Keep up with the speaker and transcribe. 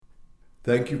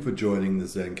Thank you for joining the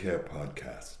ZenCare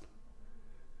podcast.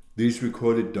 These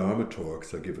recorded Dharma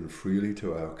talks are given freely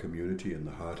to our community in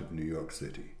the heart of New York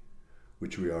City,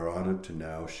 which we are honored to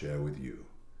now share with you.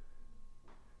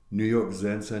 New York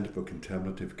Zen Center for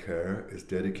Contemplative Care is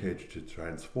dedicated to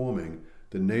transforming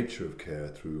the nature of care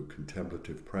through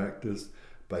contemplative practice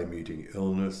by meeting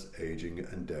illness, aging,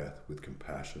 and death with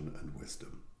compassion and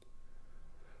wisdom.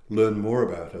 Learn more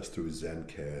about us through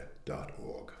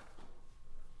zencare.org.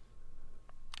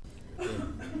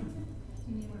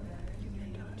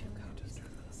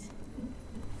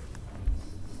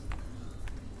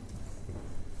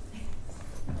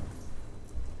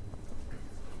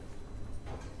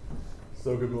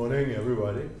 So good morning,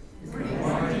 everybody. Good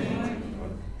morning.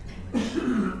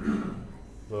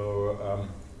 So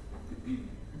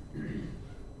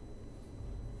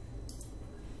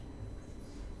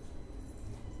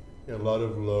a lot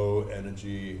of low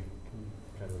energy,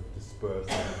 kind of dispersed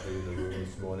energy in the room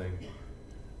this morning.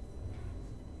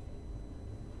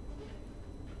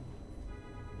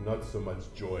 Not so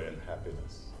much joy and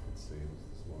happiness, it seems,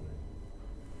 this morning.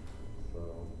 So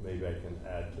maybe I can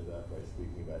add to that by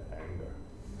speaking about anger.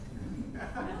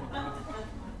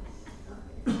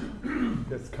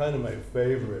 That's kind of my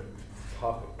favorite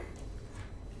topic,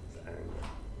 is anger.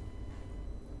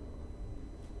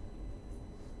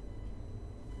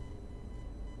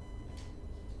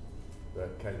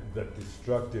 That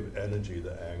destructive energy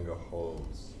that anger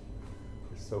holds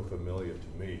is so familiar to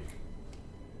me.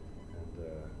 And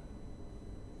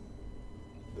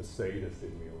the sadist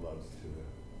in me loves to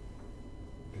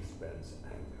dispense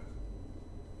anger.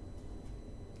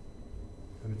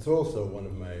 And it's also one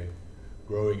of my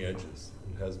growing edges,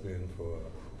 and has been for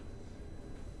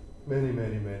many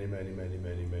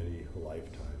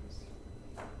lifetimes.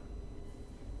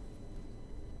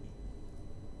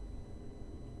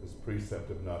 This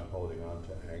precept of not holding on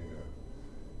to anger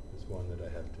is one that I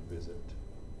have to visit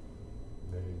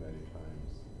many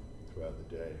times throughout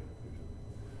the day.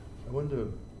 I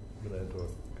wonder, Mileto,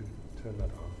 could you turn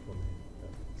that off for me,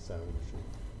 that sound machine?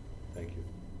 Thank you.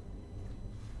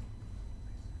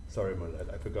 Sorry,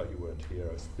 Mileto, I forgot you weren't here.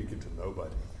 I was speaking to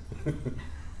nobody.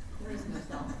 There is no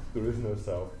self. There is no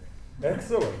self.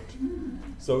 Excellent.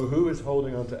 So who is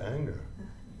holding on to anger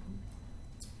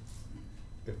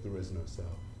if there is no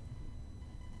self?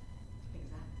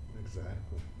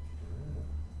 Exactly. Yeah.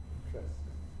 Interesting.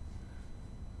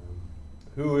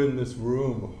 Who in this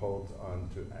room holds on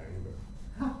to anger?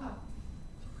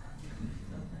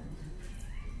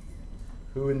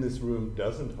 Who in this room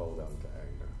doesn't hold on to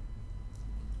anger?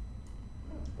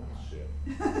 Bullshit.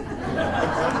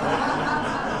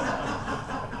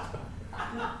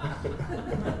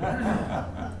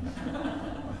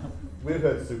 We've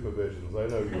had supervisions. I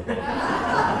know you hold on.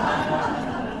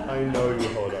 I know you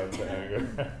hold on to anger.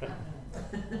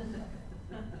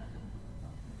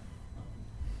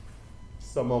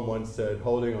 Someone once said,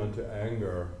 holding on to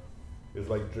anger is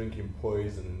like drinking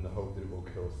poison in the hope that it will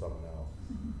kill someone else.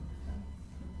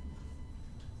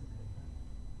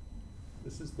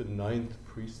 This is the 9th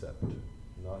precept,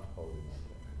 not holding on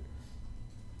to anger.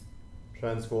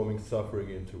 Transforming suffering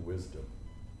into wisdom.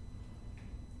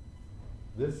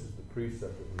 This is the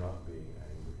precept of not being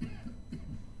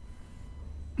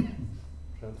angry.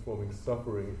 Transforming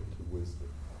suffering into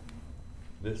wisdom.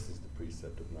 This is the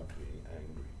precept of not being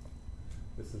angry.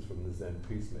 This is from the Zen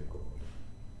Peacemaker Order.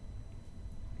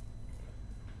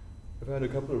 I've had a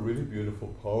couple of really beautiful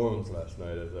poems last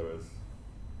night as I was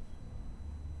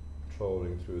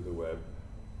trolling through the web,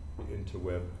 the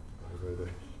interweb, whatever it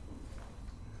is.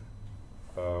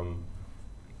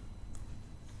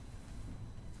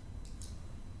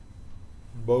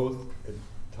 Both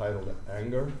entitled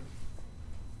Anger.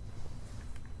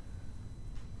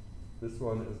 This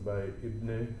one is by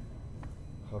Ibn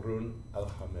Harun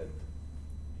al-Hamed.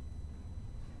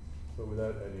 So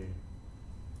without any,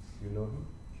 you know him?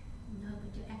 No,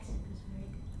 but your accent was very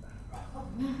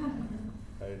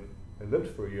good. I lived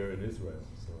for a year in Israel,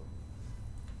 so,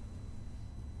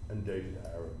 and dated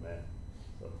Arab men,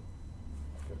 so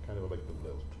I kind of like the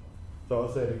lilt. So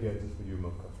I'll say it again just for you,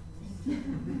 Mocha.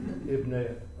 Ibn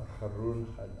Harun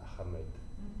al-Hamed.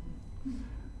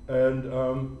 And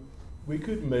we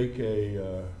could make we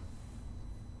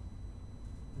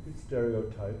could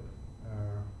stereotype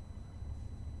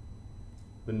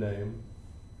the name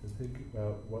and think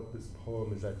about what this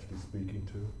poem is actually speaking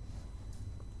to.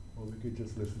 Or we could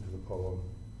just listen to the poem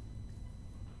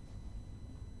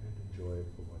and enjoy it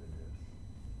for what it is.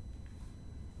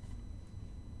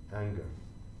 Anger.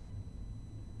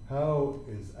 How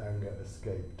is anger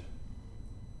escaped?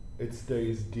 It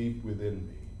stays deep within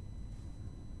me.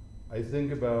 I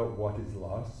think about what is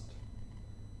lost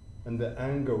and the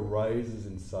anger rises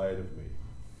inside of me.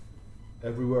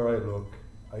 Everywhere I look,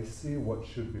 I see what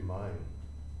should be mine.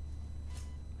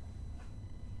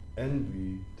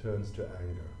 Envy turns to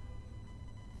anger.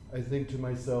 I think to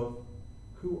myself,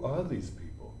 who are these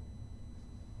people?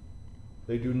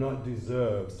 They do not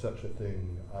deserve such a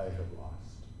thing I have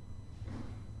lost.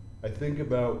 I think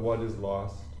about what is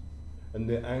lost, and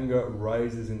the anger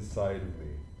rises inside of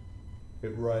me.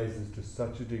 It rises to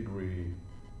such a degree,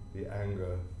 the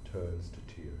anger turns to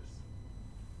tears.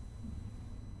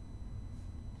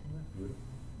 Isn't that beautiful?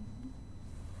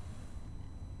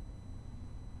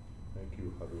 Thank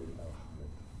you, Harun Ahmed.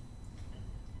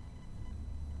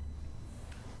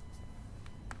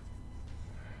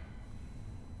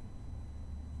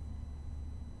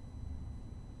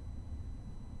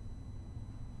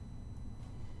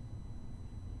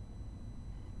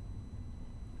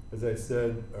 As I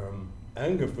said,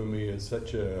 anger for me is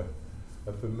such a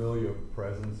familiar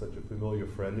presence, such a familiar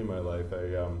friend in my life.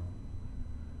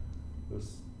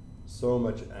 There's so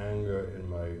much anger in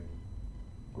my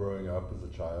growing up as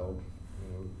a child,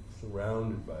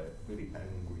 surrounded by really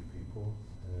angry people,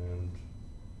 and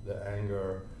the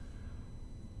anger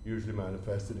usually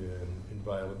manifested in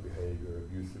violent behavior,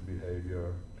 abusive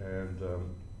behavior, and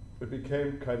it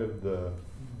became kind of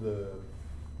the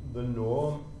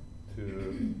norm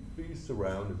to be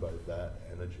surrounded by that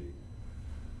energy.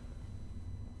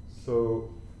 So,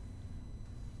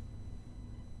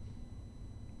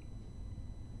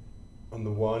 on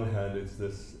the one hand, it's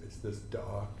this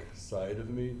dark side of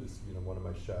me. This, one of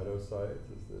my shadow sides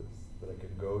is this, that I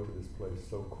can go to this place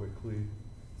so quickly.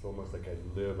 It's almost like I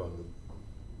live on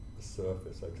the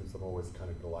surface. I'm always kind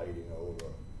of gliding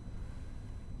over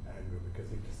anger because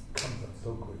it just comes up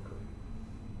so quickly.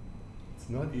 It's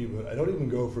not even, I don't even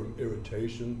go from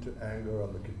irritation to anger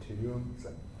on the continuum. It's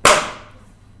like,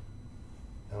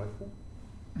 and I'm like, ooh.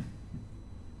 And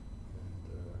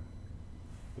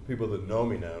the people that know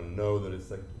me now know that it's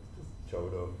like, it's just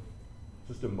Chodo,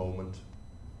 just a moment.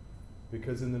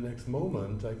 Because in the next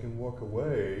moment, I can walk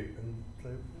away and say,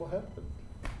 what happened?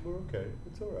 We're okay,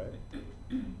 it's all right.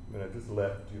 I mean, I just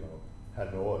left,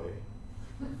 Hanoi,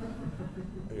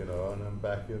 and I'm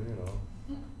back in,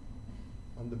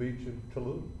 on the beach in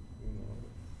Tulum,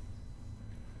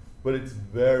 But it's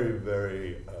very,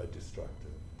 very destructive.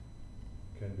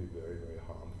 Can be very, very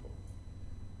harmful.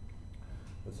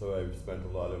 And so I've spent a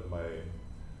lot of my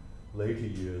later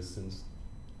years since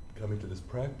coming to this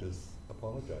practice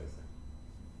apologizing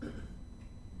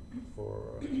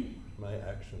for my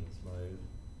actions, my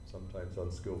sometimes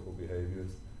unskillful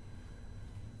behaviors,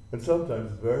 and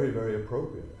sometimes very, very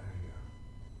appropriate anger.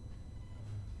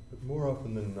 But more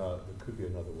often than not, there could be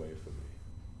another way for me.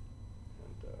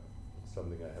 And it's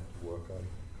something I have to work on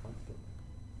constantly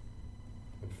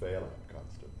and fail at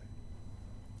constantly.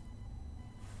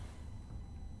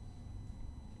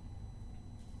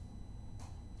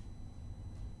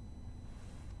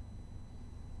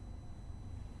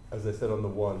 As I said, on the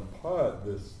one part,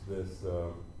 this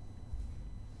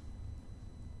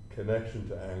connection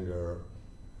to anger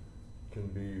can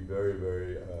be very,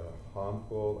 very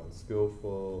harmful,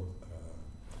 unskillful,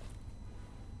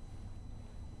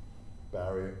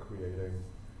 barrier creating.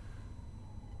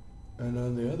 And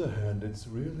on the other hand, it's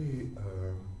really,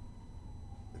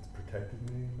 it's protected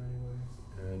me in many ways,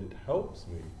 and it helps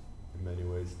me in many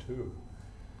ways too.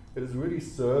 It has really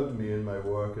served me in my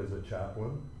work as a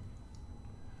chaplain,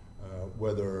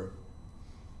 whether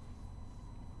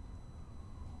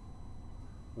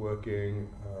working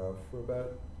for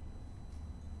about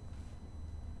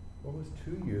almost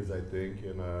 2 years, I think,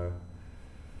 in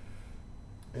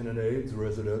an AIDS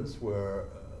residence where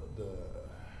the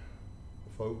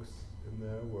folks in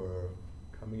there were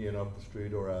coming in off the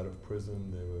street or out of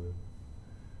prison. They were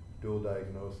dual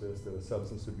diagnosis. They were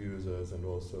substance abusers and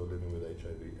also living with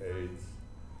HIV/AIDS.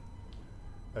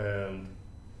 And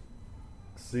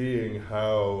seeing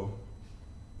how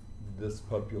this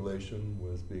population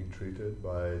was being treated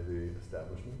by the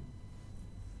establishment,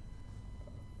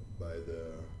 by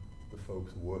the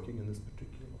folks working in this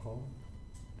particular home,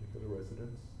 particular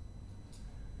residence,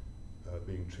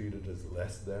 being treated as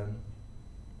less than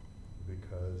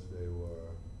because they were,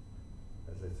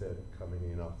 as I said, coming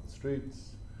in off the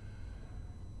streets,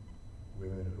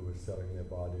 women who were selling their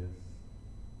bodies,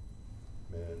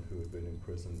 men who had been in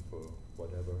prison for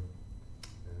whatever.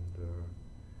 And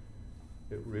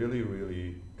it really,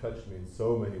 really touched me in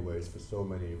so many ways for so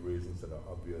many reasons that are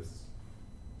obvious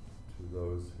to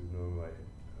those who know my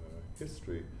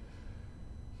history,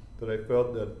 that I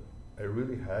felt that I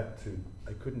really had to,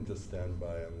 I couldn't just stand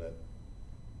by and let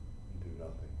and do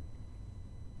nothing.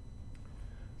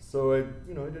 So I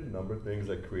did a number of things.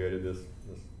 I created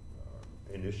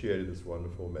initiated this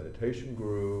wonderful meditation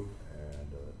group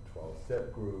and a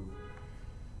 12-step group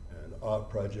and art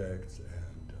projects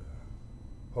and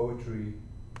poetry.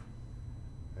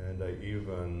 And I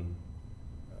even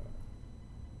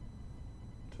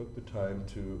took the time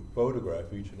to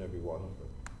photograph each and every one of them.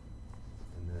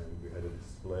 And then we had a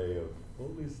display of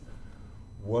all these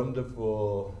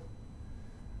wonderful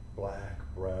black,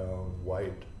 brown,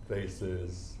 white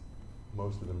faces,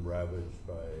 most of them ravaged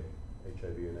by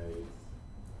HIV and AIDS.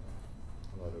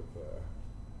 A lot of,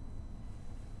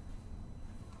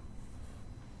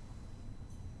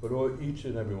 but each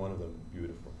and every one of them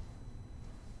beautiful.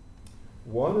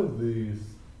 One of these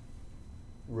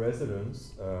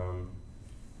residents, I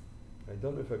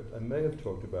don't know if I may have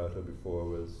talked about her before,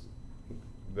 was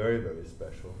very, very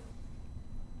special.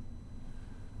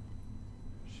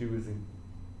 She was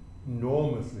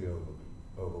enormously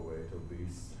overweight,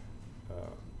 obese,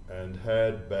 and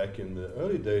had back in the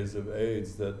early days of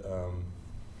AIDS that,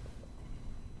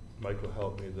 Michael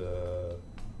helped me,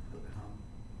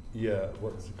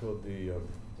 what's it called, the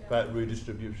fat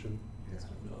redistribution?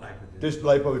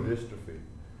 Lipodystrophy.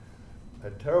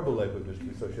 Had terrible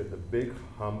lipodystrophy, so she had the big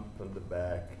hump on the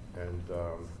back and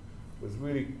was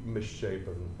really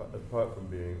misshapen apart from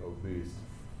being obese.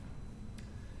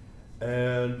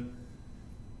 And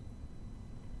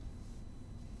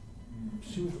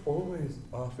she was always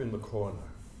off in the corner.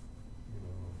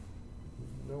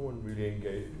 No one really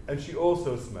engaged. And she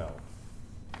also smelled,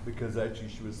 because actually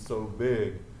she was so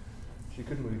big, she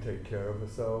couldn't really take care of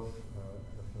herself,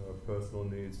 her personal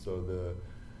needs, so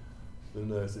the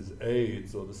nurses'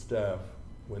 aides or the staff,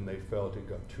 when they felt it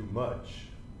got too much,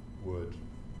 would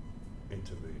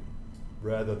intervene,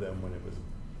 rather than when it was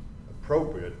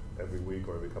appropriate every week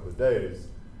or every couple of days,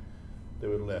 they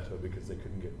would let her because they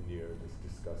couldn't get near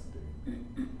this disgusting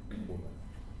woman.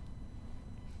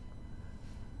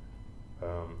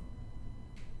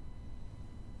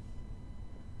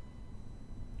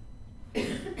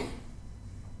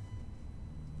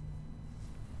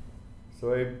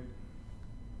 So I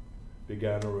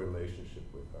began a relationship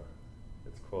with her.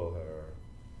 Let's call her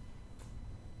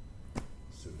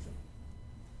Susan.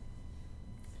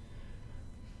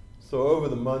 So over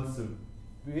the months of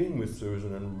being with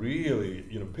Susan, and really,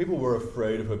 people were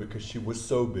afraid of her because she was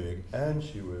so big and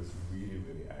she was really,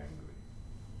 really angry.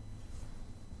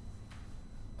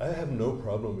 I have no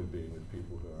problem with being with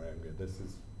people who are angry. This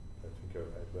is, I think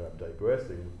I'm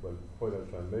digressing, but the point I was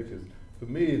trying to make is, for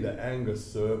me, the anger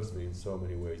serves me in so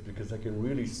many ways because I can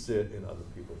really sit in other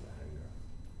people's anger.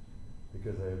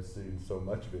 Because I have seen so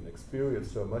much of it and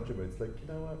experienced so much of it. It's like, you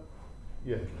know what?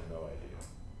 You have no idea.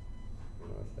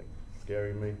 It's like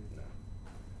scaring me? No.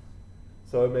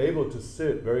 So I'm able to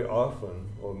sit very often,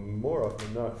 or more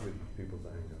often than not, with people's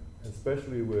anger,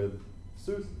 especially with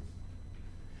Susan's.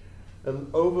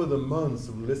 And over the months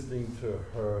of listening to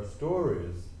her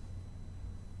stories,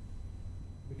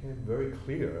 it became very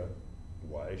clear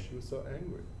why she was so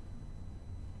angry.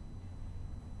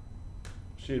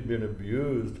 She had been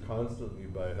abused constantly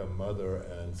by her mother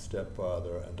and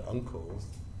stepfather and uncles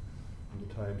from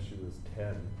the time she was 10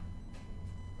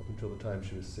 up until the time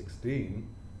she was 16,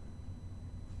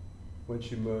 when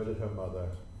she murdered her mother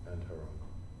and her uncle,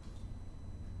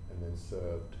 and then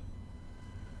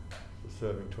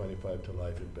serving 25 to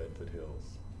life in Bedford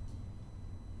Hills.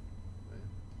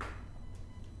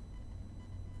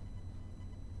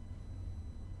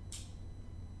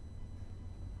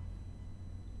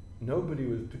 Nobody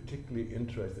was particularly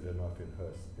interested enough in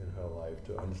her life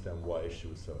to understand why she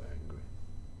was so angry.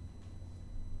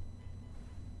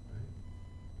 Right?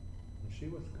 And she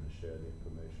wasn't going to share the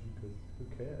information because who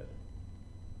cared?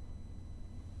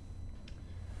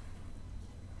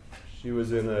 She was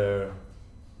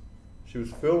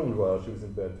filmed while she was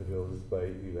in Bedford Hills by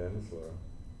Eve Ensler,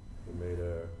 who made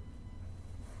a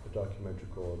documentary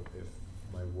called If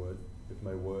My Words.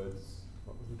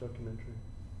 What was the documentary?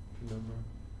 Do you remember?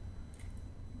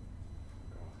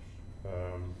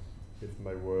 If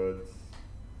My Words,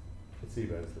 it's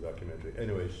Eve Ensler documentary.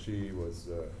 Anyway, she was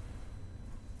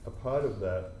a part of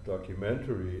that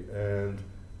documentary, and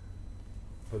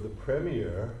for the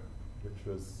premiere, which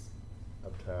was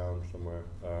uptown somewhere,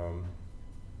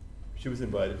 she was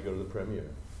invited to go to the premiere.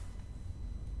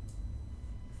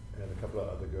 And a couple of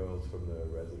other girls from the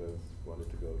residence wanted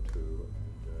to go too,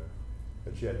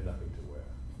 and she had nothing to wear.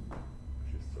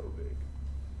 She was so big.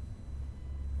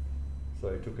 So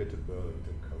I took her to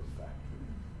Burlington Coat Factory.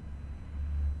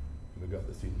 And we got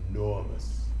this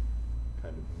enormous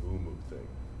kind of moo-moo thing.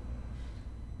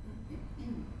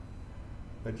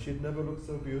 And she'd never looked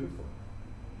so beautiful.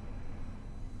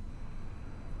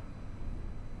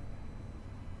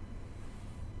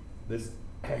 this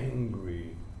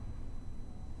angry,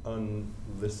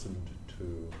 unlistened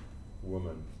to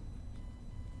woman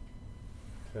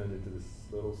turned into this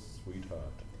little sweetheart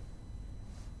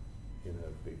in her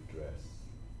big dress,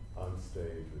 on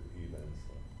stage with E.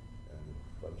 Lensler and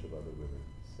a bunch of other women.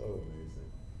 So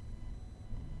amazing.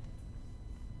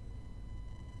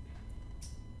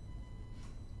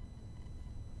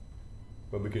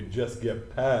 But we could just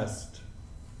get past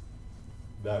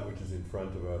that which is in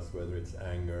front of us, whether it's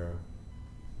anger,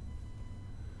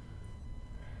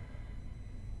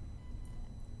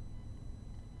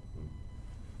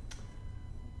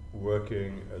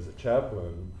 working as a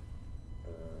chaplain,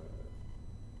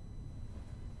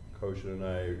 Koshin and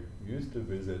I used to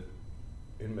visit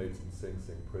inmates in Sing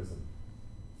Sing prison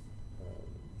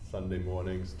Sunday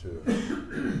mornings to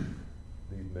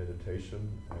lead meditation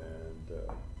and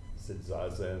sit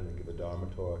zazen and give a Dharma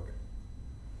talk.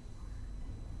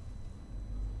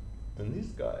 And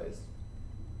these guys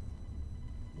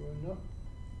were not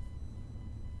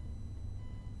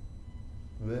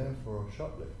there for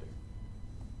shoplifting.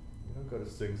 You don't go to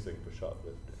Sing Sing for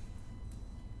shoplifting.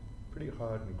 Pretty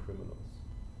hardened criminals.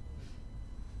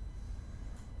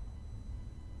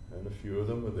 And a few of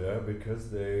them were there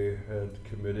because they had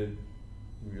committed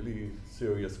really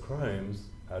serious crimes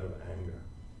out of anger.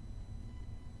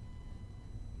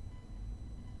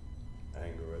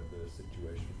 Anger at the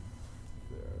situation,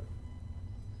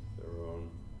 their own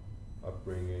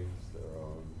upbringings, their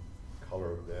own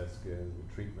color of their skin,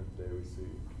 the treatment they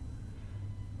received.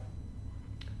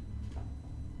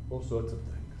 All sorts of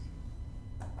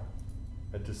things.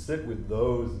 And to sit with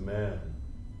those men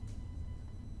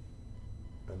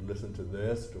and listen to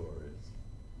their stories,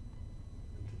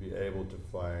 and to be able to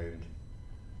find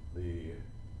the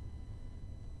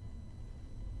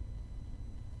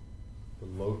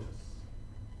lotus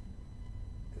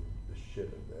in the shit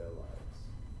of their lives.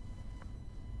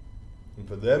 And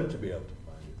for them to be able to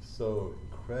find it so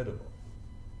incredible.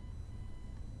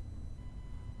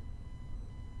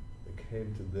 They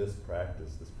came to this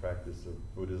practice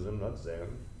of Buddhism, not Zen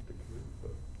particularly,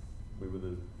 but we were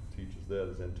the teachers there,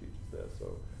 the Zen teachers there,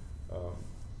 so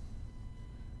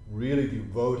really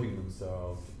devoting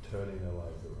themselves to turning their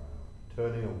lives around,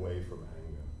 turning away from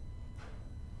anger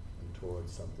and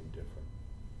towards something different.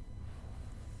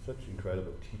 Such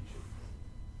incredible teaching.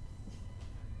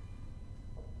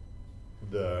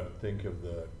 Think of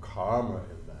the karma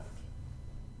in that.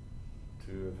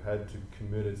 To have had to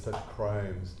committed such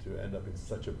crimes to end up in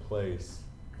such a place,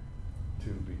 to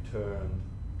be turned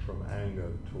from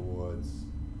anger towards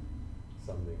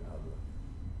something other,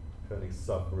 turning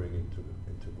suffering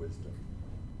into wisdom.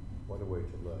 What a way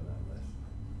to learn that lesson.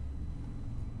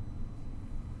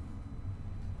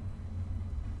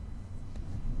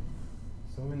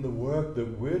 So in the work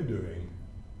that we're doing,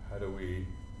 how do we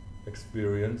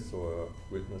experience or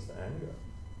witness anger?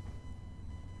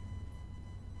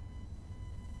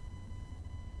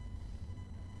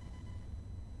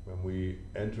 When we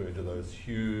enter into those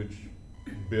huge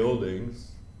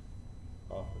buildings,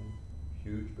 often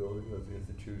huge buildings, those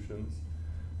institutions,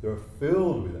 they're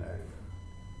filled with anger.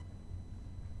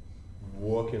 You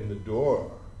walk in the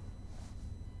door,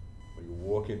 or you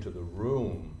walk into the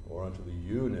room, or onto the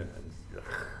unit, and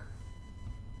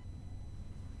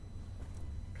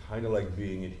kind of like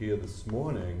being in here this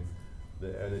morning,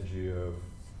 the energy of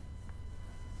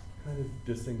kind of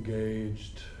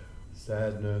disengaged,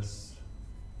 sadness,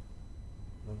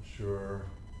 not sure.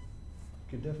 You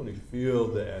can definitely feel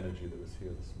the energy that was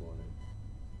here this morning.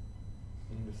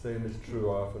 And the same is true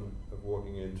often of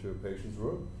walking into a patient's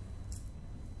room.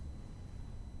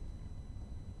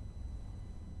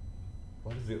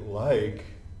 What is it like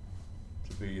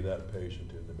to be that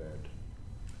patient in the bed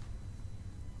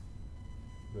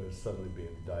that is suddenly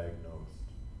being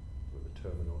diagnosed with a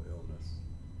terminal illness?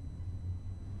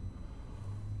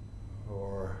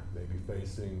 Or maybe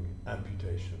facing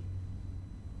amputation,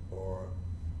 or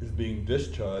is being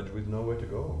discharged with nowhere to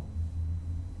go,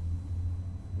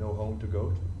 no home to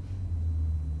go to,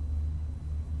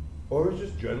 or is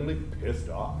just generally pissed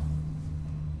off,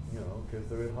 because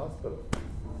they're in hospital.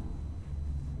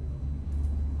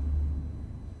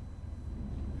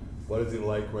 What is it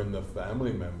like when the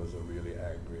family members are really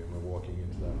angry and we're walking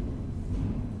into that room?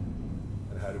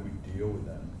 And how do we deal with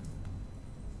that?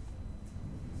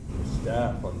 The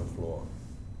staff on the floor.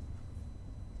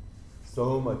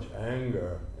 So much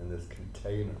anger in this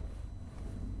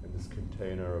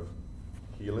container of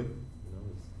healing,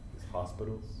 these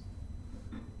hospitals,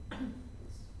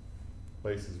 these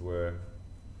places where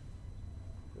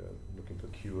you're looking for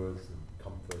cures and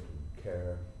comfort and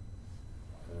care,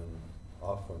 and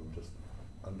often just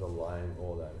underlying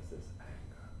all that is this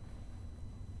anger.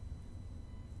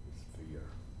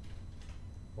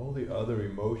 all the other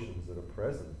emotions that are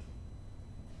present.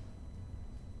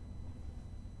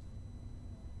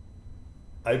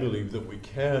 I believe that we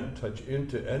can't touch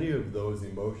into any of those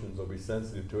emotions or be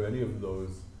sensitive to any of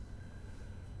those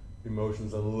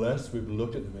emotions unless we've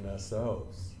looked at them in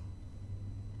ourselves,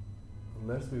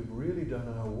 unless we've really done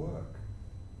our work.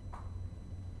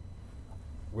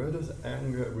 Where does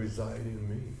anger reside in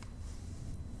me?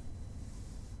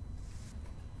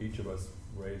 Each of us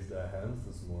raised our hands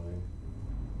this morning.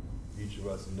 Each of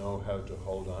us know how to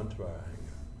hold on to our anger.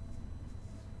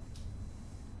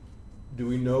 Do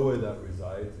we know where that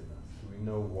resides in us? Do we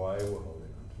know why we're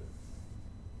holding on to it?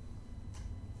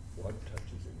 What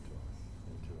touches into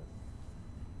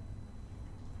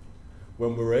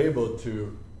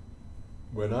it?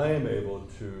 When I am able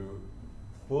to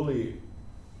fully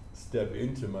step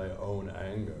into my own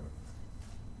anger,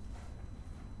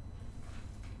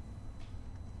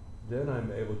 then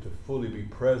I'm able to fully be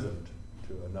present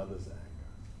to another's anger.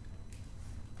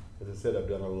 As I said, I've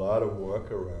done a lot of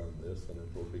work around this, and I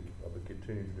will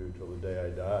continue to do until the day I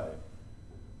die.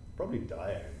 Probably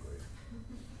die angry.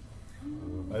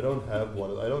 I don't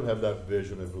have that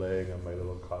vision of laying on my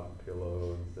little cotton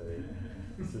pillow and saying,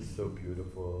 "This is so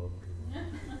beautiful.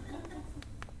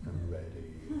 I'm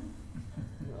ready."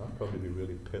 I'll probably be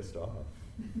really pissed off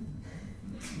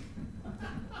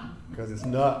because it's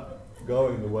not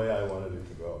going the way I wanted it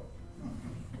to go.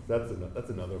 That's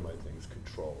another of my things,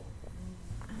 control.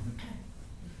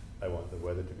 I want the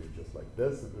weather to be just like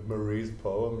this. Marie's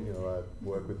poem, I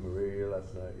worked with Marie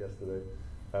yesterday.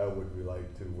 How would we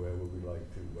like to, where would we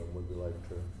like to, when would we like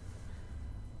to?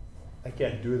 I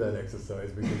can't do that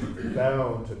exercise because it's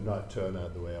bound to not turn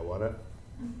out the way I want it.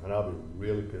 And I'll be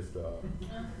really pissed off.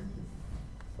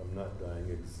 I'm not dying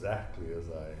exactly as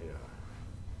I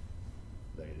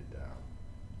laid it down.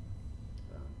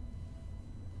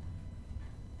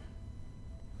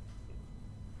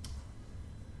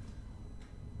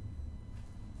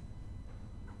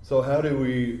 So how do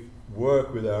we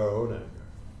work with our own anger?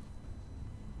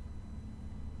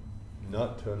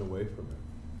 Not turn away from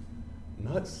it.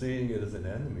 Not seeing it as an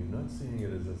enemy, not seeing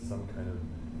it as some kind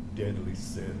of deadly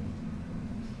sin,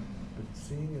 but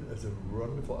seeing it as a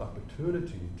wonderful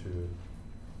opportunity to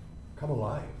come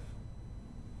alive.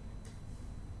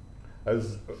 I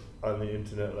was on the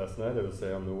internet last night, I was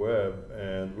on the web,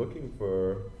 and looking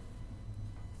for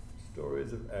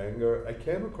stories of anger. I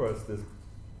came across this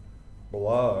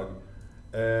blog,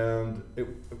 and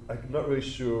I'm not really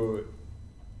sure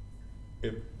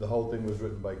if the whole thing was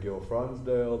written by Gil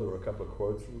Fronsdale. There were a couple of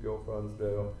quotes from Gil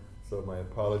Fronsdale, so my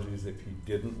apologies if he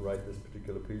didn't write this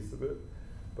particular piece of it,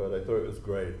 but I thought it was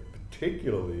great,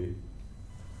 particularly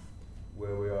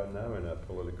where we are now in our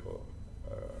political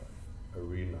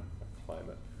arena,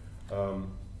 climate.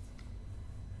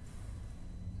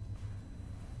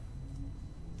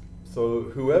 So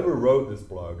whoever wrote this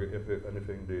blog, and if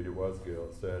indeed it was Gil,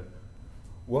 said,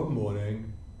 "One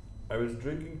morning, I was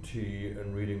drinking tea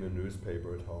and reading the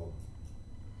newspaper at home.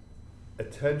 A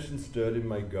tension stirred in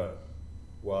my gut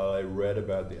while I read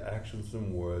about the actions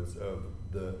and words of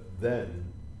the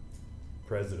then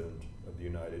President of the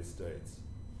United States,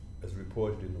 as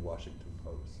reported in the Washington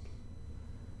Post.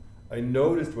 I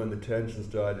noticed when the tension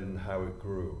started and how it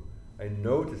grew. I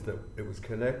noticed that it was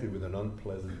connected with an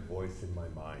unpleasant voice in my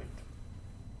mind.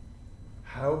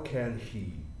 How can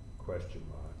he, ?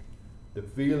 The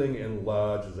feeling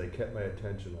enlarged as I kept my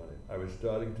attention on it. I was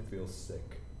starting to feel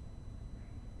sick.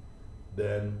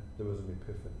 Then there was an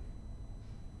epiphany.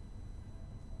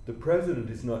 The president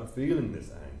is not feeling this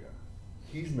anger.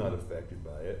 He's not affected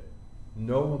by it.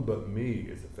 No one but me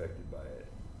is affected by it.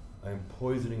 I am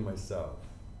poisoning myself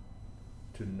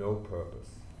to no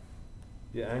purpose.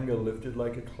 The anger lifted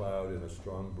like a cloud in a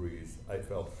strong breeze. I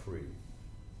felt free.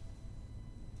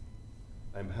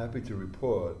 I'm happy to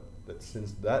report that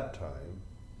since that time,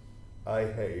 I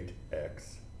hate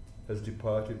X has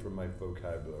departed from my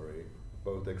vocabulary,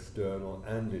 both external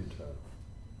and internal.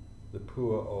 The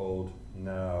poor old,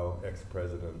 now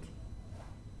ex-president,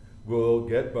 will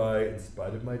get by in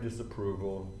spite of my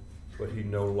disapproval, but he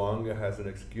no longer has an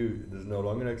excuse. There's no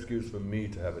longer an excuse for me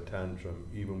to have a tantrum,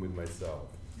 even with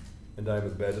myself. And I'm a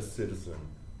better citizen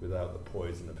without the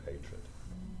poison of hatred."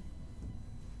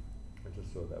 I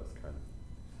just thought that was kind of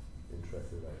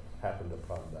interesting. I happened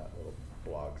upon that little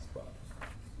blog spot.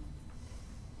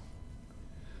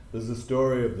 There's a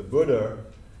story of the Buddha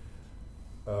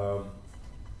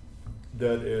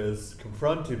that is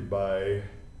confronted by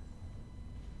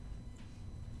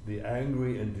the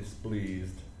angry and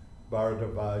displeased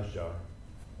Bharadvaja,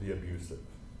 the abusive.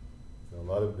 Now, a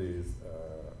lot of these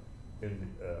in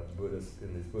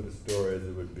these Buddhist stories,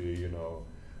 it would be,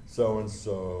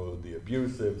 so-and-so the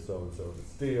abusive, so-and-so the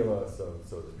stealer,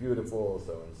 so-and-so the beautiful,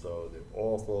 so-and-so the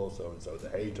awful, so-and-so the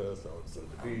hater, so-and-so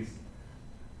the beast.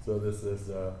 So this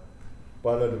is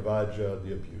Bharadvaja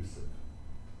the abusive.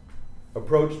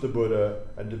 Approached the Buddha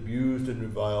and abused and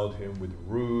reviled him with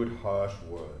rude, harsh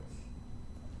words.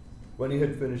 When he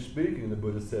had finished speaking, the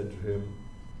Buddha said to him,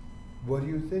 "What do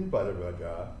you think,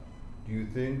 Bharadvaja? Do you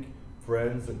think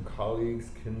friends and colleagues,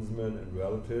 kinsmen and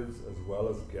relatives, as well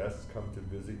as guests come to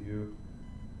visit you?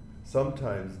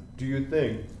 Sometimes, do you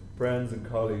think friends and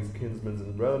colleagues, kinsmen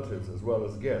and relatives, as well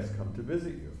as guests come to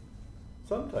visit you?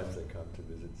 Sometimes they come to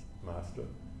visit, Master.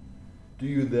 Do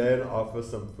you then offer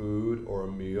some food or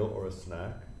a meal or a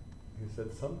snack?" He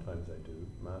said, "Sometimes I do,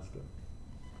 Master.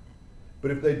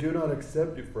 But if they do not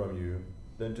accept it from you,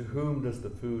 then to whom does the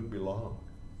food belong?"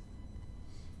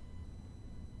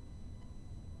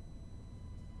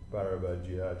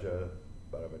 Bharadvaja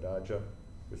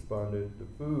responded, "The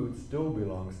food still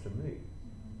belongs to me."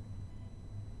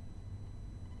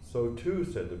 "So too,"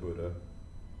 said the Buddha,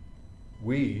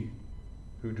 "we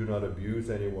who do not abuse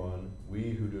anyone,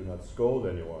 we who do not scold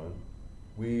anyone,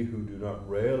 we who do not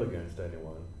rail against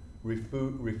anyone,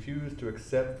 refuse to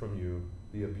accept from you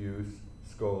the abuse,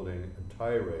 scolding, and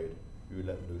tirade you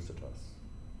let loose at us.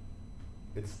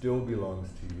 It still belongs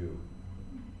to you.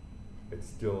 It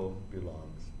still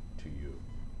belongs to you."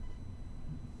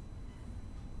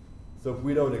 So if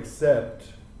we don't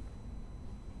accept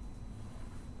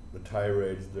the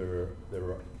tirades,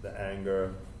 the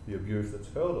anger, the abuse that's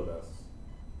hurled at us,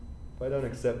 if I don't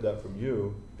accept that from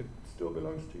you, it still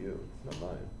belongs to you. It's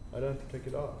not mine. I don't have to take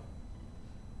it off.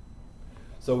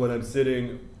 So when I'm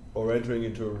sitting or entering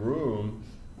into a room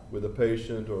with a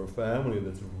patient or a family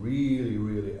that's really,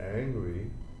 really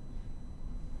angry,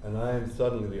 and I am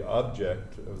suddenly the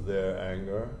object of their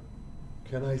anger,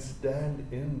 can I stand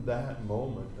in that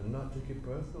moment and not take it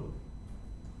personally?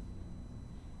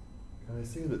 Can I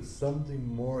see that something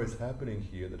more is happening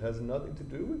here that has nothing to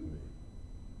do with me?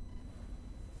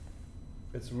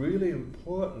 It's really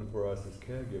important for us as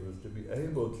caregivers to be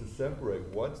able to separate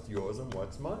what's yours and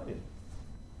what's mine.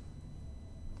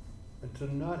 And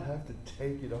to not have to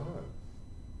take it on.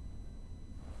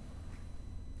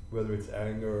 Whether it's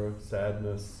anger,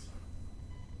 sadness,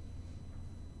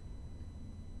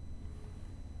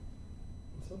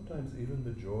 and sometimes even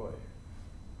the joy.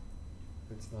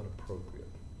 It's not appropriate.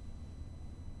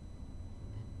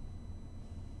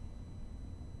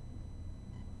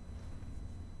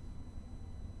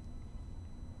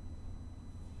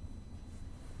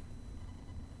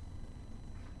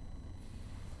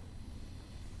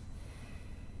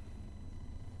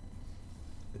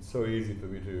 It's so easy for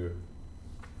me to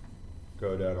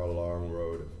go down a long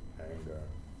road of anger.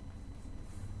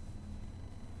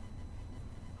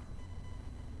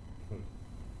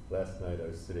 Last night I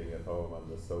was sitting at home on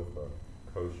the sofa.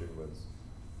 Koshin was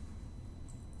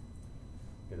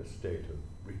in a state of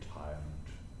retirement.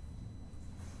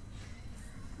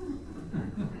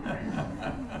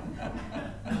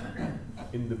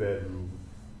 In the bedroom.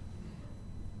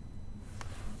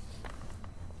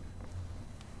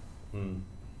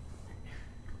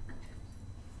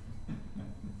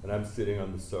 And I'm sitting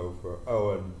on the sofa.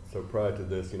 Oh, and so prior to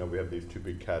this, we have these two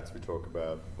big cats we talk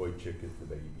about. Boychik is the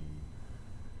baby.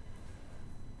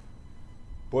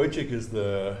 Boychik is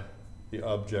the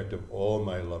object of all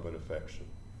my love and affection.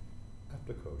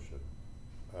 After Koshin.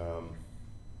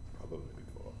 Probably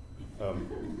before.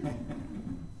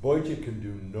 Boychik can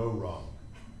do no wrong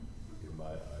in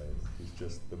my eyes. He's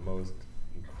just the most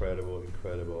incredible,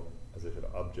 as I said,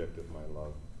 object of my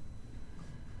love.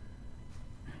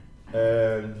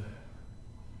 And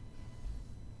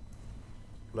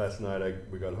last night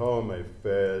we got home, I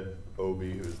fed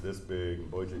Obi, who's this big, and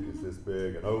Boychik is this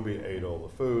big, and Obi ate all the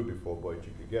food before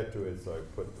Boychik could get to it, so I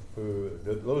put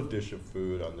the little dish of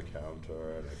food on the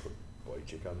counter, and I put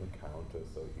Boychik on the counter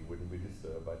so he wouldn't be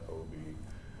disturbed by Obi.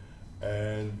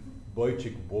 And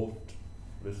Boychik wolfed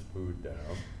this food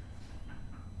down.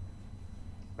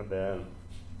 And then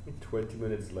 20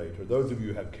 minutes later, those of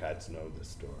you who have cats know this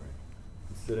story.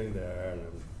 I'm sitting there and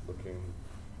I'm looking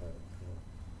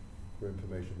for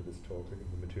information for this talk, looking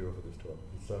for material for this talk.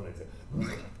 And suddenly I say,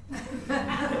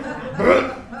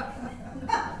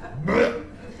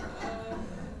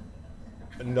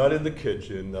 and not in the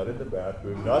kitchen, not in the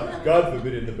bathroom, not, God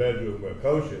forbid, in the bedroom where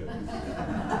Koshin is,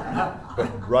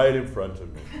 but right in front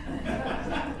of me.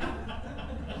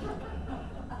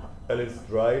 And it's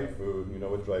dried food. You know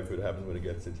what dried food happens when it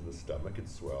gets into the stomach? It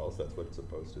swells. That's what it's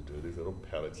supposed to do. These little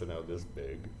pellets are now this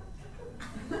big.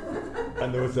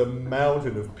 And there was a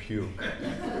mountain of puke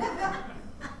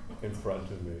in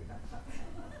front of me.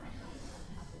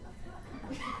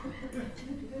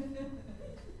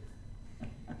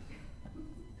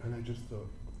 And I just thought,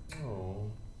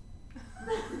 oh.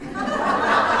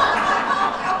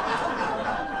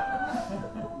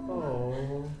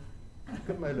 Oh, look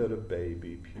at my little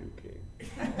baby puking.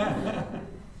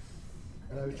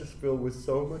 And I was just filled with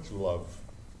so much love.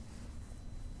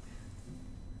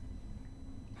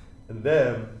 And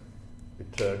then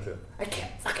it turned to, I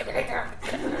can't fucking believe it.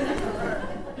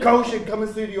 Koshin, come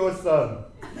and see your son.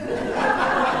 He's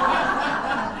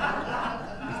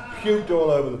puked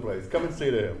all over the place. Come and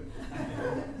see him.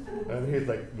 And he's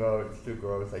like, no, it's too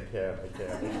gross. I can't.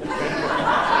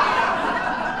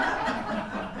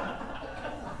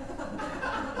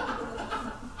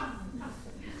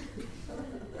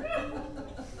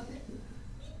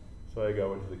 So I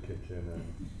go into the kitchen and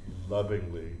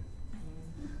lovingly,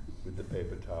 with the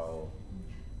paper towel,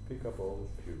 pick up all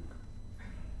this puke.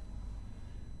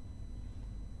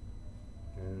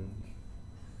 And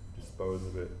dispose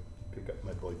of it, pick up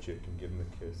my boy chick and give him a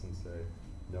kiss and say,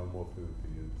 no more food for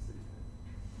you this evening.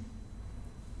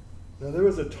 Now there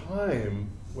was a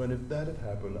time when if that had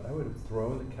happened, I would have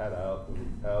thrown the cat out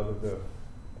of the,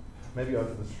 maybe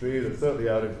onto the street or certainly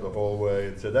out into the hallway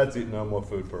and said, that's it, no more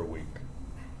food for a week.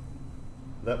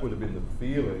 That would have been the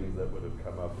feelings that would have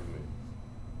come up in me.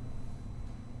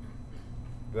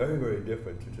 Very, very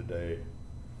different to today.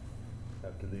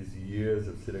 After these years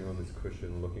of sitting on this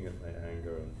cushion, looking at my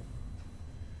anger and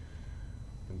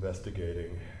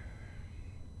investigating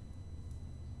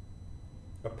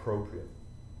appropriate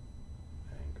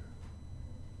anger.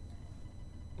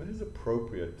 What is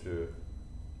appropriate to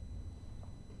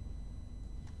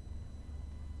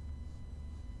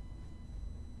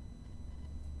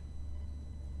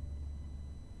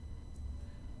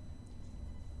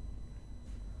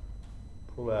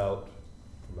pull out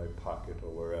from my pocket or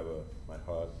wherever, my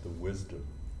heart, the wisdom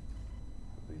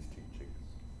of these teachings?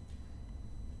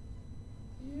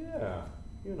 Yeah,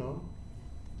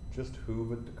 just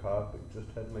hoovered the carpet,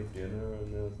 just had my dinner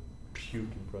and there's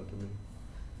puke in front of me.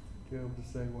 To be able to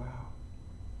say, wow,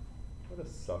 what a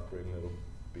suffering little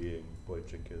being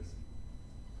Wojciech is.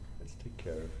 Let's take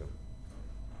care of him.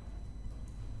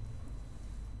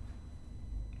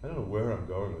 I don't know where I'm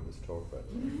going with this talk, by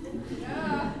the way.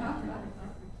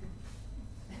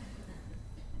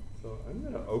 So I'm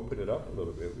going to open it up a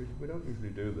little bit. We don't usually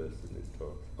do this in these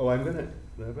talks. Oh, I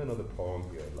have another poem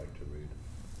here I'd like to read.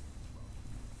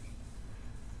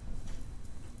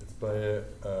 It's by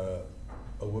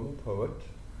a woman poet.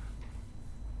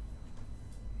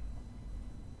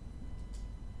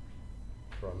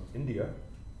 From India.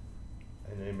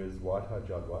 Her name is Wadha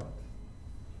Jadwat.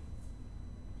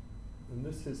 And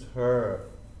this is her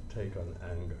take on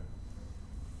anger.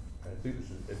 I think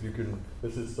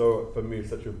this is so, for me,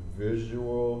 such a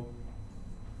visual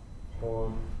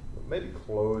poem. Maybe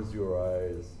close your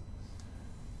eyes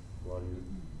while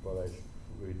I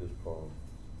read this poem.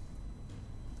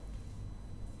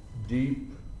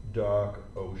 Deep, dark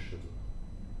ocean,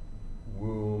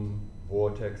 womb,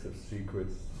 vortex of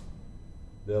secrets,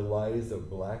 there lies a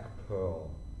black pearl,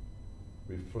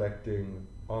 reflecting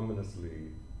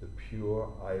ominously the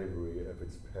pure ivory of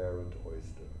its parent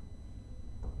oyster.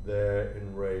 There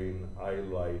in rain I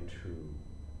lie too,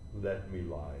 let me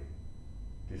lie.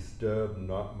 Disturb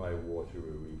not my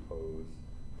watery repose,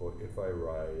 for if I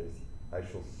rise, I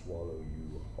shall swallow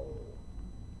you whole.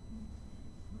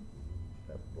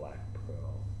 That black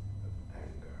pearl of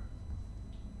anger.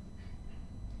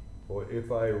 For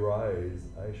if I rise,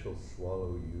 I shall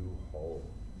swallow you whole.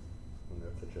 And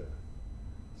that's such a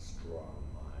strong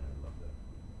line, I love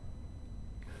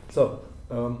that. So,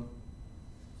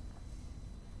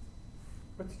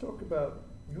 let's talk about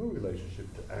your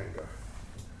relationship to anger.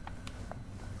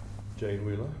 Jane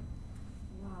Wheeler.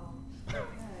 Wow. Okay.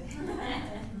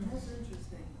 That's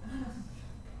interesting.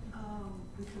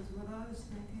 Because what I was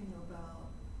thinking about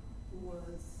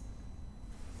was,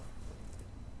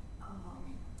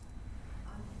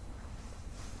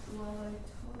 while I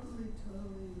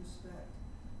totally respect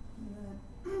that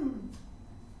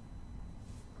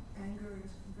anger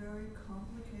is very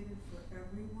complicated for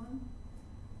everyone,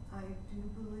 I do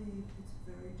believe it's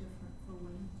very different for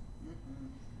women.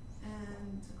 Mm-hmm.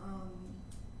 And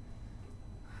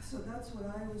so that's what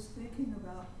I was thinking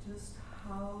about, just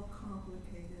how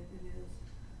complicated it is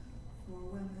for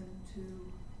women to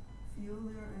feel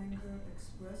their anger,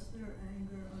 express their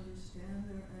anger, understand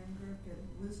their anger, get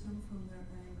wisdom from their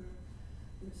anger.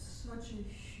 There's such a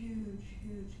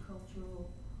huge cultural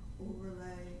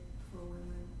overlay for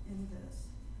women in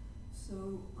this.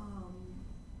 So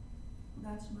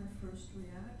that's my first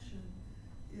reaction,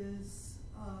 is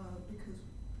because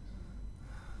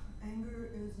anger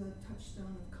is a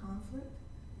touchstone of conflict.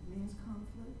 It means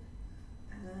conflict.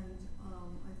 And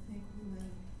I think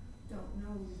women don't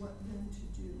know what then to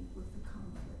do with the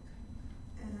conflict.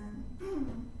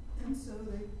 And so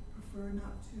they prefer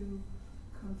not to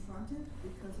confront it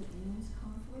because it means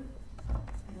conflict.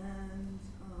 And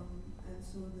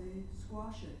so they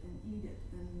squash it and eat it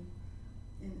and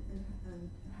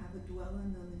have it dwell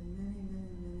in them in many,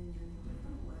 many, many, many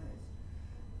different ways.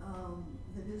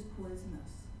 That is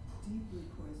poisonous, deeply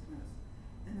poisonous.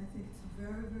 And I think it's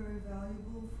very, very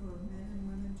valuable for men and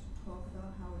women to talk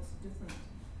about how it's different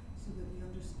so that we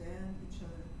understand each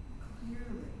other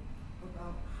clearly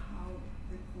about how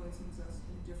it poisons us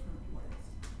in different ways.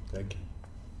 Thank you.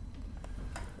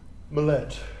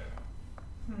 Millette.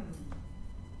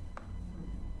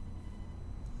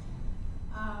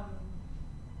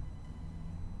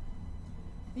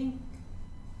 I think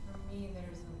for me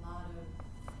there's a lot of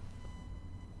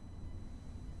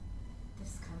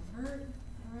discomfort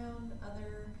around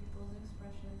other people's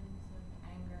expressions of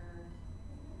anger.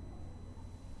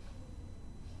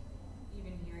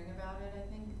 Even hearing about it, I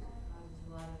think, causes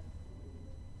a lot of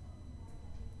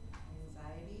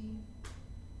anxiety.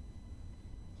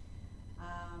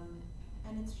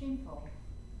 And it's shameful.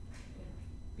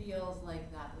 It feels like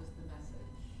that was the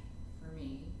message for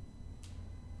me.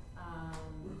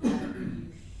 That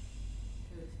you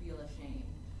should feel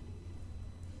ashamed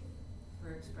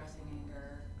for expressing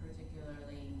anger,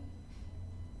 particularly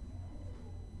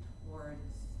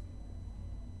towards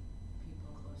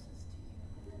people closest to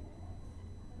you,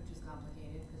 which is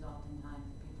complicated because oftentimes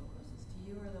the people closest to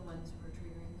you are the ones who are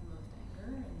triggering the most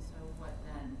anger, and so what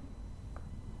then?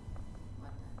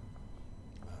 What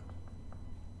then?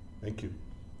 Thank you.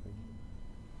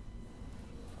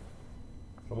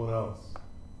 Someone else.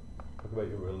 Talk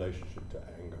about your relationship to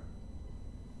anger.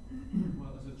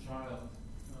 Well, as a child,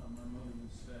 my mother would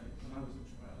say, when I was a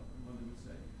child, my mother would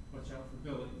say, watch out for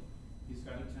Billy, he's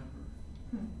got a temper.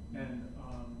 And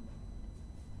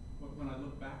when I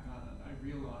look back on it, I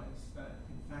realized that,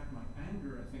 in fact, my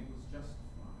anger, I think, was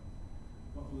justified.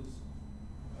 What was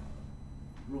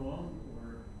wrong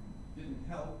or didn't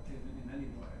help in any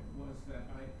way was that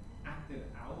I acted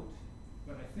out,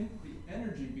 but I think the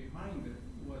energy behind it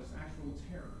was actual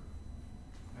terror.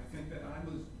 I think that I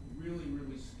was really,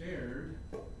 really scared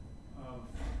of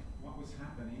what was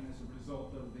happening as a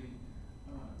result of the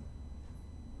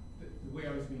way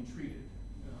I was being treated,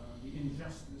 the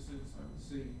injustices I would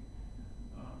see.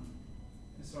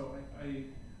 And so I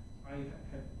had,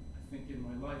 I think in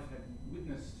my life, had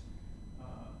witnessed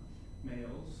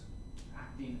males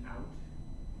acting out,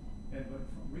 but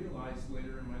realized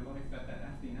later in my life that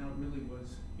acting out really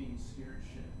was being scared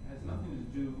shit. It has nothing to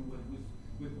do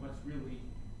with what's really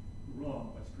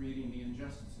wrong, what's creating the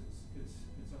injustices. It's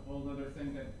a whole other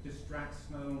thing that distracts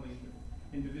not only the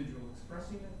individual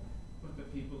expressing it, but the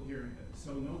people hearing it.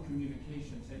 So no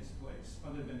communication takes place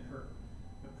other than hurt.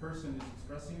 The person is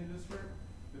expressing it as hurt,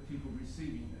 the people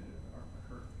receiving it are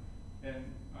hurt. And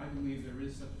I believe there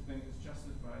is such a thing as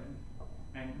justified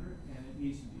anger, and it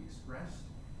needs to be expressed,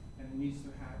 and it needs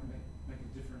to make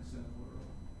a difference in the world.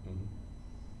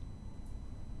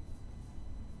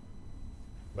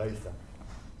 Raisa.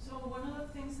 So one of the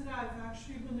things that I've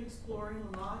actually been exploring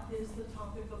a lot is the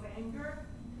topic of anger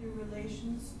in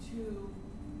relations to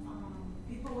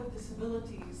people with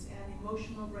disabilities and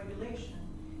emotional regulation.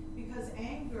 Because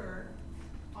anger,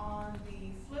 on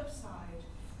the flip side,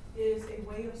 is a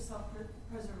way of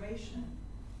self-preservation,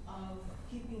 of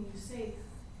keeping you safe.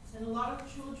 And a lot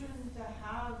of children that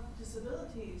have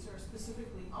disabilities, or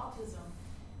specifically autism,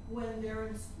 when they're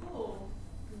in school,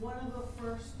 one of the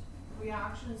first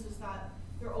reactions is that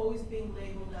they're always being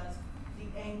labeled as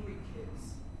the angry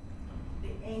kids,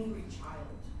 the angry child,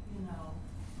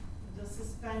 the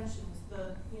suspensions,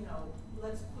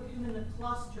 let's put him in a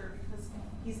cluster because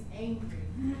he's angry.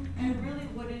 And really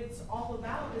what it's all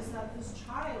about is that this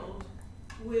child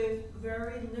with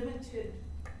very limited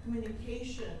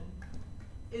communication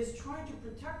is trying to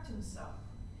protect himself.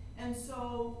 And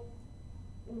so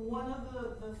one of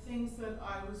the things that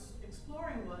I was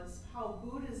exploring was how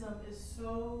Buddhism is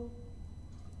so,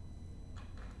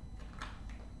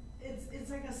 it's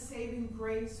like a saving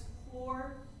grace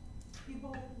for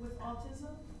people with autism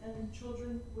and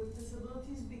children with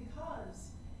disabilities,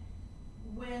 because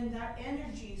when that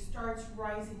energy starts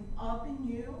rising up in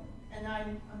you, and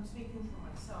I'm speaking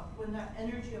for myself, when that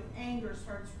energy of anger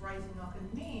starts rising up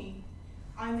in me,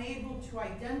 I'm able to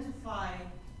identify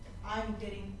I'm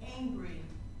getting angry,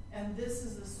 and this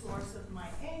is the source of my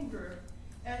anger.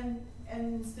 And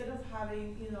instead of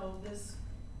having, this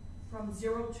from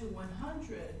 0 to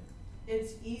 100,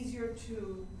 it's easier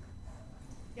to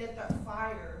get that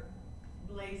fire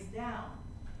blaze down.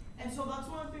 And so that's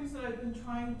one of the things that I've been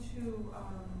trying to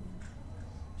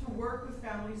work with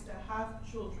families that have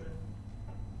children,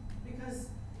 because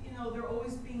you know they're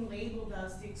always being labeled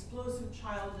as the explosive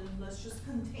child and let's just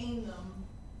contain them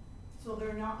so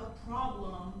they're not a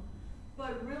problem.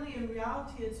 But really, in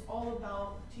reality, it's all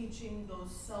about teaching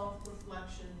those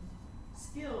self-reflection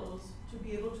skills to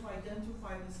be able to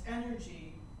identify this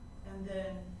energy and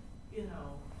then, you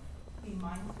know, be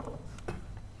mindful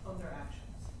of their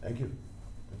actions. Thank you.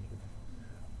 Thank you.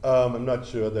 I'm not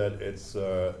sure that it's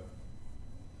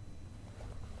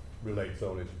relates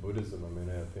only to Buddhism. I mean,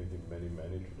 I think in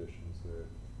many traditions they're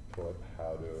taught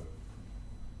how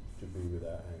to be with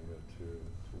that anger,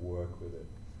 to work with it.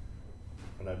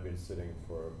 And I've been sitting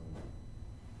for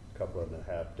a couple and a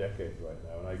half decades right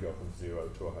now, and I go from 0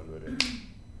 to 100 in,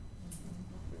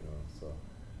 you know, so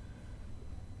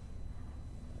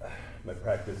my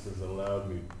practice has allowed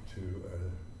me to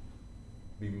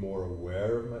be more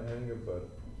aware of my anger, but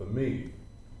for me,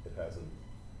 it hasn't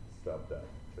stopped that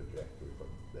trajectory from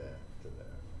there to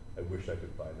there. I wish I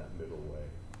could find that middle way.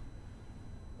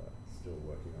 Still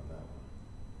working on that one.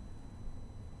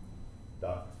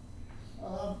 Doc?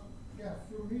 Yeah,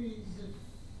 for me, this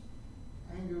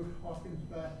anger harkens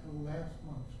back to last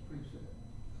month's precept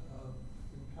of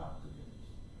intoxicants,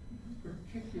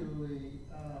 particularly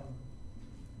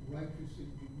righteous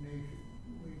indignation,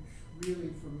 which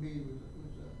really for me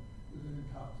was an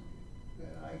intoxicant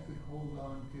that I could hold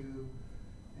on to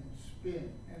and spin.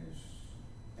 And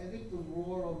I think the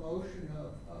raw emotion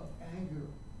of anger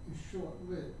is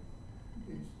short-lived.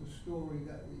 It's the story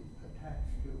that we attach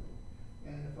to it.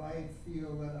 And if I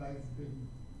feel that I've been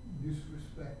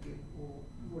disrespected or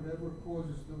whatever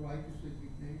causes the righteous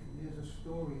indignation, there's a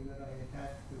story that I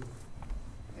attach to it.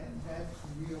 And that's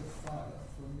real fodder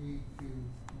for me to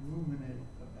ruminate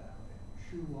about it,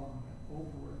 chew on it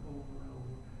over and over and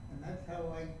over. And that's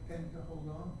how I tend to hold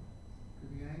on to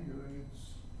the anger. And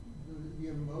it's the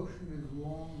emotion is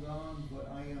long gone, but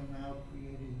I am now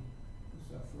creating the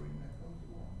suffering that goes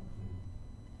along with it.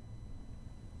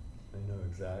 I know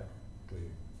exactly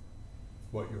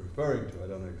what you're referring to. I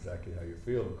don't know exactly how you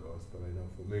feel, of course, but I know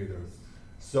for me there's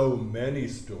so many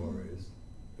stories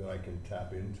that I can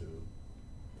tap into.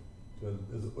 So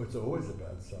it's always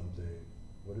about something.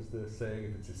 What is the saying?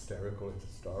 If it's hysterical, it's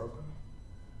historical.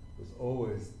 There's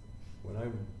always, when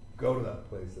I go to that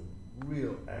place of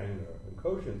real anger, and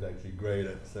Koshin's actually great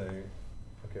at saying,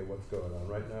 okay, what's going on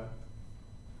right now?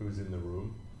 Who's in the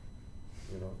room?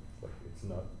 You know, it's like, it's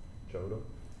not Chodo.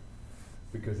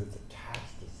 Because it's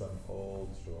attached to some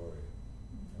old story.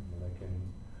 And when I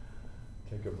can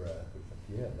take a breath, it's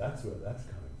like, yeah, that's where that's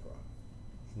coming from.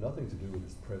 It's nothing to do with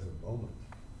this present moment,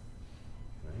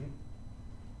 right?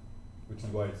 Which is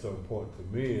why it's so important for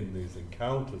me in these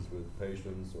encounters with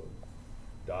patients or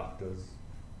doctors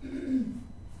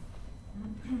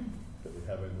that we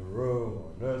have in the room,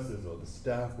 or nurses, or the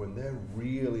staff, when they're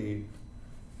really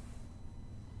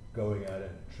going at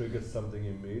it, triggers something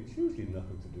in me, it's usually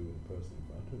nothing to do with the person in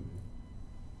front of me.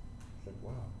 It's like,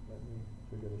 wow, let me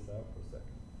figure this out for a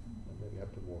second. And then you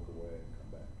have to walk away and come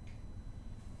back.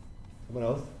 Someone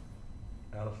else?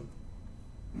 Allison?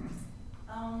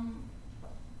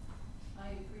 I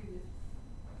agree with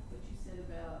what you said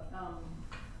about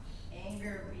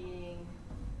anger being,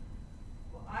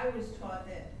 well, I was taught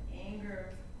that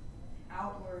anger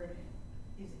outward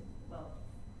is, well,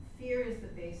 fear is the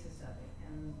basis of it.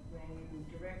 And when you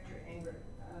direct your anger,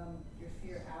 your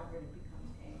fear outward, it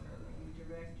becomes anger. When you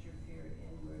direct your fear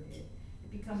inward, it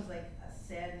becomes like a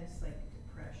sadness, like a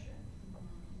depression.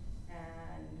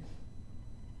 And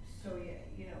so, yeah,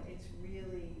 you know, it's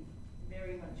really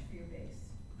very much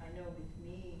fear-based. I know with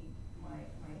me, my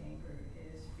anger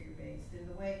is fear-based. And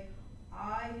the way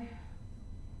I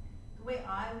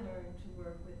learn to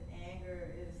work with anger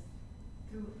is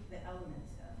through the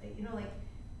elements. You know, like,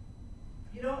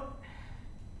 you don't,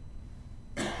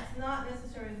 it's not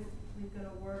necessarily going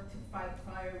to work to fight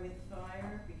fire with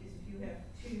fire, because if you have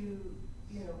two,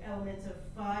 you know, elements of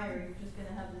fire, you're just going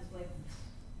to have this like.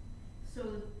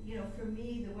 So, you know, for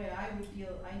me, the way I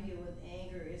deal with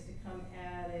anger is to come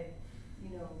at it, you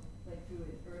know, like through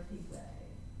an earthy way,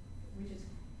 which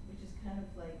is kind of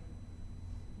like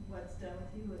what's done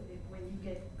with you when you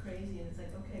get crazy, and it's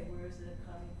like, okay, where is it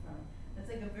coming from? That's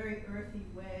like a very earthy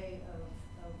way of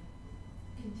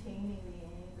containing the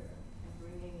anger and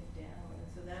bringing it down. And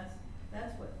so that's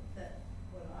what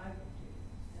I would do,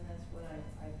 and that's what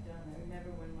I've done. I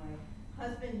remember when my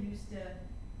husband used to,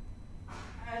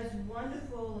 as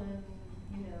wonderful and,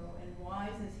 you know, and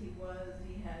wise as he was,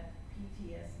 he had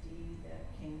PTSD that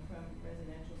came from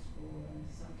residential school, and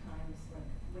sometimes like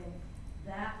when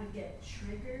that would get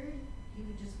triggered, he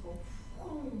would just go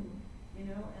boom,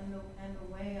 you know, and the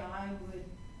way I would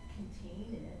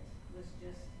contain it was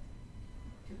just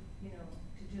to, you know,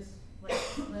 to just let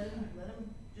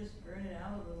him just burn it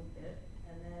out a little bit,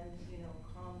 and then, you know,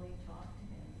 calmly talk to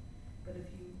him. But if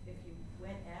you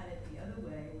went at it the other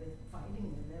way with fighting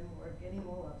with him or getting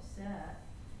all upset,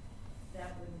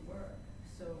 that wouldn't work.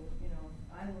 So, you know,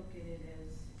 I look at it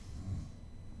as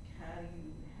how do you,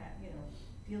 you know,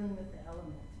 dealing with the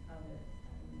element of it,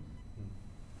 and,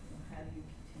 you know, how do you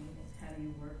contain it, how do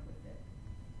you work with it,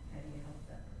 how do you help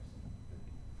that person?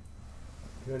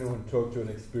 Can anyone talk to an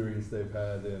experience they've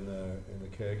had in the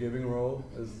caregiving role,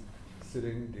 as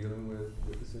sitting, dealing with,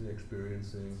 witnessing,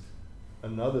 experiencing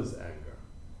another's anger?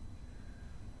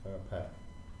 Pat.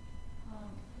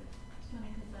 It's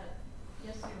funny because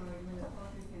yesterday when the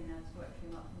poetry came, that's what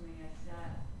came up for me. I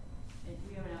sat, and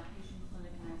we have an outpatient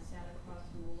clinic, and I sat across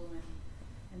from a woman,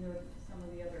 and there were some of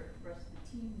the other rest of the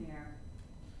team there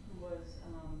who was,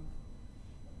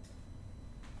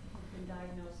 who'd been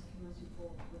diagnosed a few months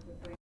before with a brain